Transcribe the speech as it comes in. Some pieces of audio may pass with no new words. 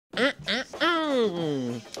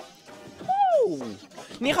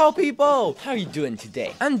Ni hao people! How are you doing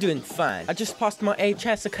today? I'm doing fine. I just passed my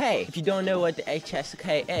HSK. If you don't know what the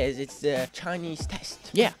HSK is, it's the Chinese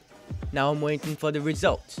test. Yeah. Now I'm waiting for the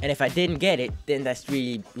results. And if I didn't get it, then that's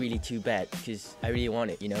really too bad. Because I really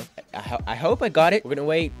want it, you know? I hope I got it. We're gonna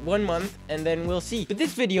wait 1 month and then we'll see. But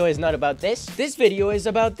this video is not about this. This video is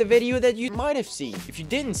about the video that you might have seen. If you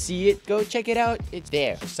didn't see it, go check it out. It's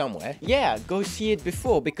there somewhere. Yeah, go see it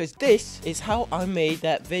before. Because this is how I made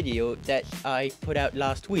that video that I put out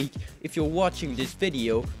last week. If you're watching this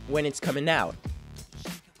video when it's coming out.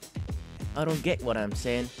 I don't get what I'm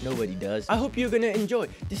saying. Nobody does. I hope you're gonna enjoy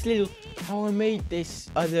this little how I made this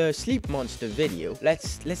other sleep monster video.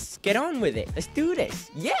 Let's get on with it. Let's do this.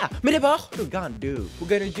 Yeah. Mais d'abord, what we're gonna do? We're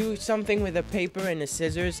gonna do something with a paper and a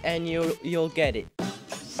scissors, and you'll get it.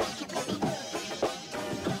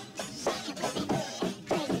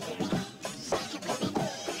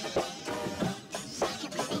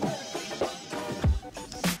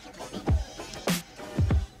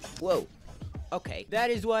 Whoa. Okay, that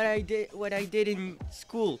is what I did in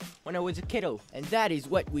school when I was a kiddo. And that is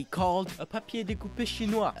what we called a papier découpé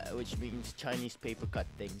chinois, which means Chinese paper cut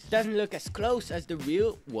things. Doesn't look as close as the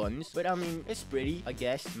real ones, but I mean, it's pretty, I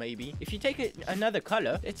guess, maybe. If you take it another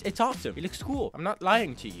color, it's awesome. It looks cool. I'm not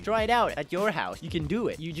lying to you. Try it out at your house. You can do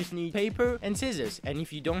it. You just need paper and scissors. And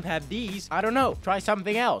if you don't have these, I don't know, try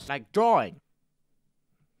something else, like drawing.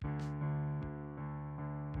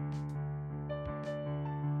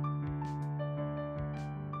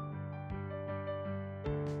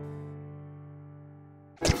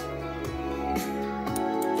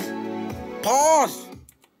 Pause!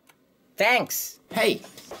 Thanks! Hey,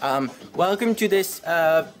 welcome to this,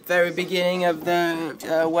 very beginning of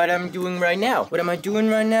the, what I'm doing right now. What am I doing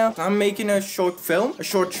right now? I'm making a short film. A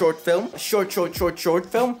short film. A short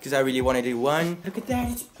film. Because I really want to do one. Look at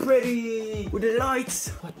that, it's pretty! With the lights!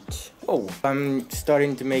 What? Oh, I'm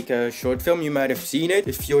starting to make a short film. You might have seen it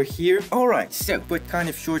if you're here. Alright, so what kind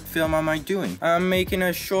of short film am I doing? I'm making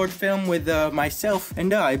a short film with, myself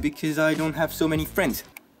and I, because I don't have so many friends.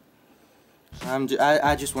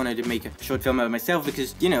 I just wanted to make a short film of myself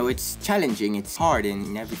because, you know, it's challenging, it's hard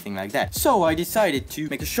and everything like that. So I decided to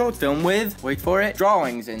make a short film with, wait for it,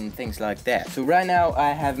 drawings and things like that. So right now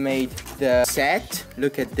I have made the set.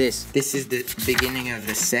 Look at this. This is the beginning of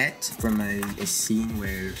the set from a scene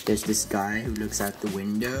where there's this guy who looks out the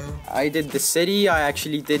window. I did the city. I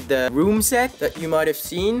actually did the room set that you might have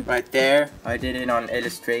seen right there. I did it on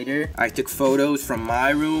Illustrator. I took photos from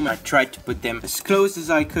my room. I tried to put them as close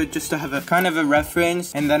as I could just to have a kind of a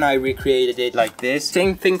reference, and then I recreated it like this.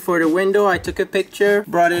 Same thing for the window. I took a picture,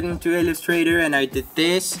 brought it into Illustrator, and I did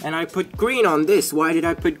this, and I put green on this. Why did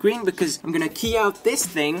I put green? Because I'm gonna key out this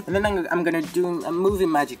thing, and then I'm gonna do a movie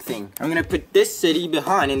magic thing. I'm gonna put this city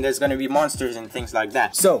behind, and there's gonna be monsters and things like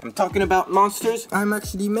that. So I'm talking about monsters. I'm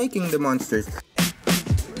actually making the monsters.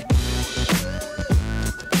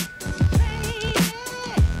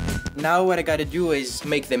 Now what I gotta do is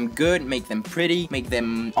make them good, make them pretty, make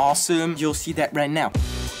them awesome. You'll see that right now.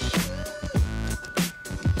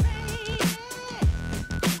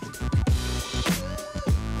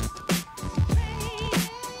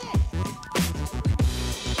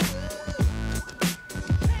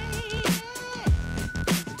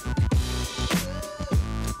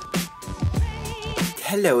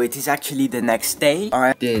 Hello, it is actually the next day.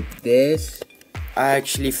 I did this. I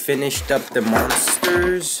actually finished up the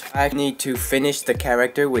monsters. I need to finish the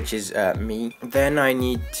character, which is me. Then I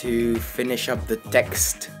need to finish up the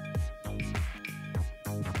text.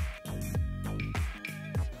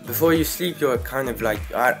 Before you sleep, you're kind of like,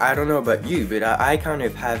 I don't know about you, but I kind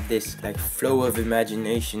of have this like flow of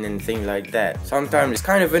imagination and things like that. Sometimes it's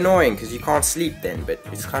kind of annoying because you can't sleep then, but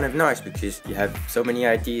it's kind of nice because you have so many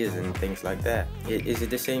ideas and things like that. Is it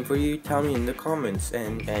the same for you? Tell me in the comments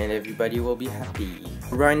and everybody will be happy.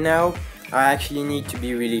 Right now, I actually need to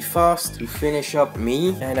be really fast to finish up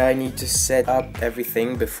me, and I need to set up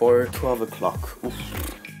everything before 12 o'clock.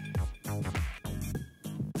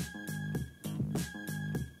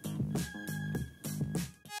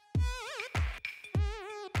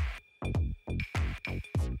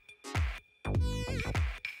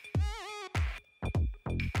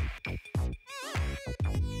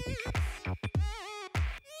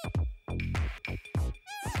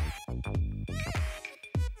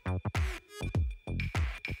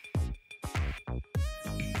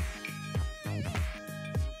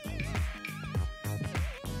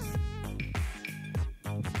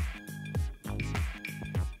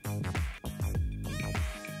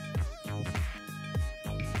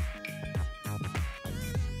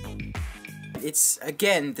 it's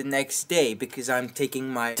again the next day because I'm taking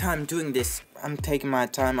my time doing this. I'm taking my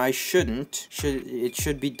time. I shouldn't. It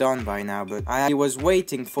should be done by now, but I was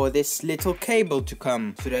waiting for this little cable to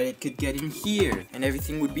come so that it could get in here and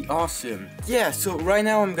everything would be awesome. Yeah, so right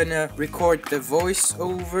now I'm gonna record the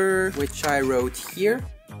voiceover which I wrote here.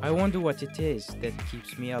 I wonder what it is that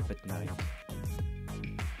keeps me up at night.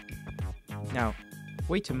 Now,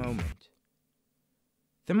 wait a moment.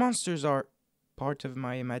 The monsters are part of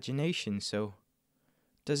my imagination, so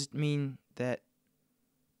does it mean that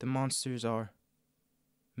the monsters are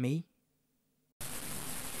me?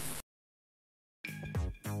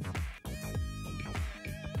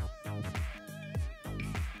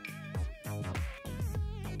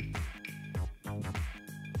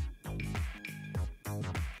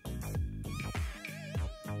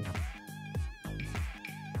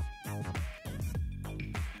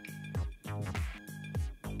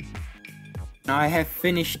 I have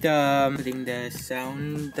finished putting the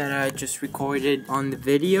sound that I just recorded on the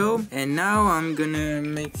video, and now I'm gonna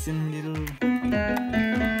make some little...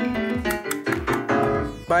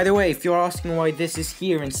 By the way, if you're asking why this is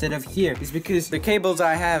here instead of here, it's because the cables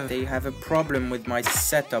I have, they have a problem with my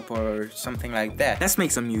setup or something like that. Let's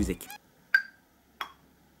make some music.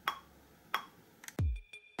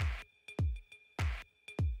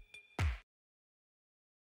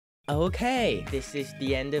 Okay, this is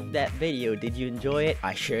the end of that video. Did you enjoy it?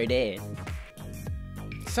 I sure did.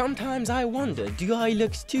 Sometimes I wonder, do I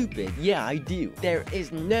look stupid? Yeah, I do. There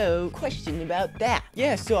is no question about that.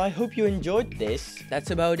 Yeah, so I hope you enjoyed this.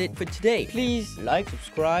 That's about it for today. Please like,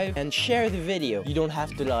 subscribe, and share the video. You don't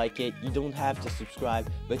have to like it, you don't have to subscribe,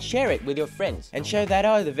 but share it with your friends. And share that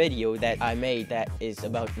other video that I made that is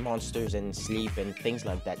about monsters and sleep and things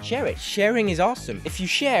like that. Share it. Sharing is awesome. If you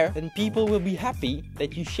share, then people will be happy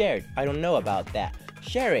that you shared. I don't know about that.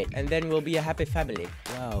 Share it, and then we'll be a happy family.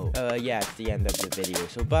 Wow. Yeah, it's the end of the video,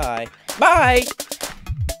 so bye. Bye!